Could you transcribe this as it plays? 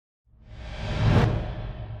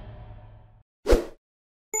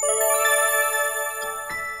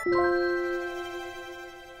Hi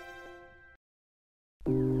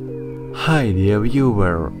dear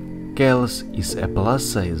viewer, Kels is a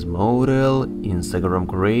plus-size model, Instagram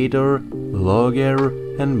creator,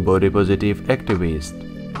 blogger and body positive activist.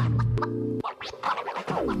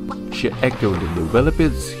 She actively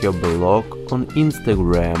develops her blog on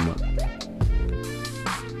Instagram.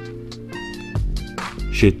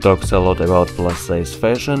 She talks a lot about plus-size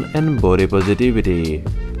fashion and body positivity.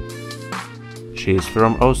 She is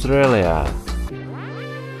from Australia.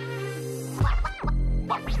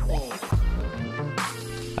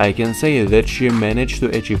 I can say that she managed to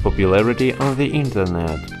achieve popularity on the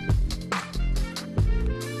internet.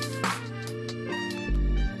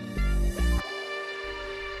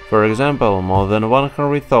 For example, more than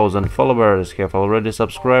 100,000 followers have already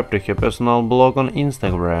subscribed to her personal blog on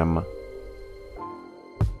Instagram.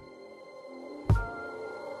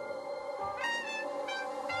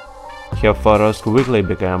 Her photos quickly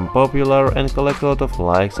became popular and collect a lot of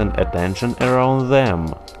likes and attention around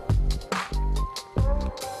them.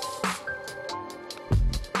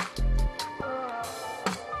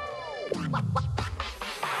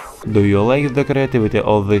 Do you like the creativity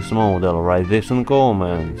of this model? Write this in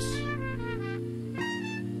comments.